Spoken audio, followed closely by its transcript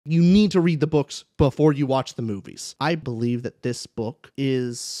You need to read the books before you watch the movies. I believe that this book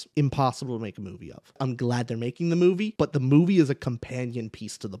is impossible to make a movie of. I'm glad they're making the movie, but the movie is a companion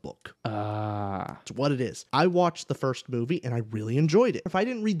piece to the book. It's what it is. I watched the first movie and I really enjoyed it. If I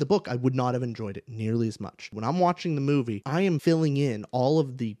didn't read the book, I would not have enjoyed it nearly as much. When I'm watching the movie, I am filling in all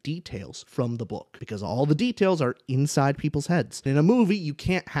of the details from the book because all the details are inside people's heads. In a movie, you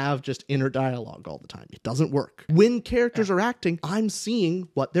can't have just inner dialogue all the time. It doesn't work. When characters are acting, I'm seeing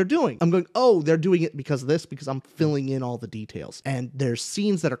what they're doing. I'm going, oh, they're doing it because of this, because I'm filling in all the details. And there's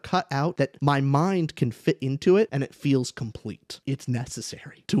scenes that are cut out that my mind can fit into it and it feels complete. It's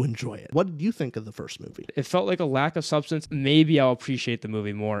necessary to enjoy it. What did you think of the first movie? It felt like a lack of substance. Maybe I'll appreciate the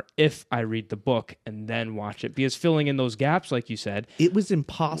movie more if I read the book and then watch it, because filling in those gaps, like you said, it was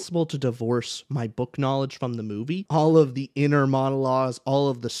impossible to divorce my book knowledge from the movie. All of the inner monologues, all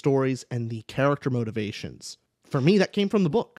of the stories, and the character motivations. For me, that came from the book.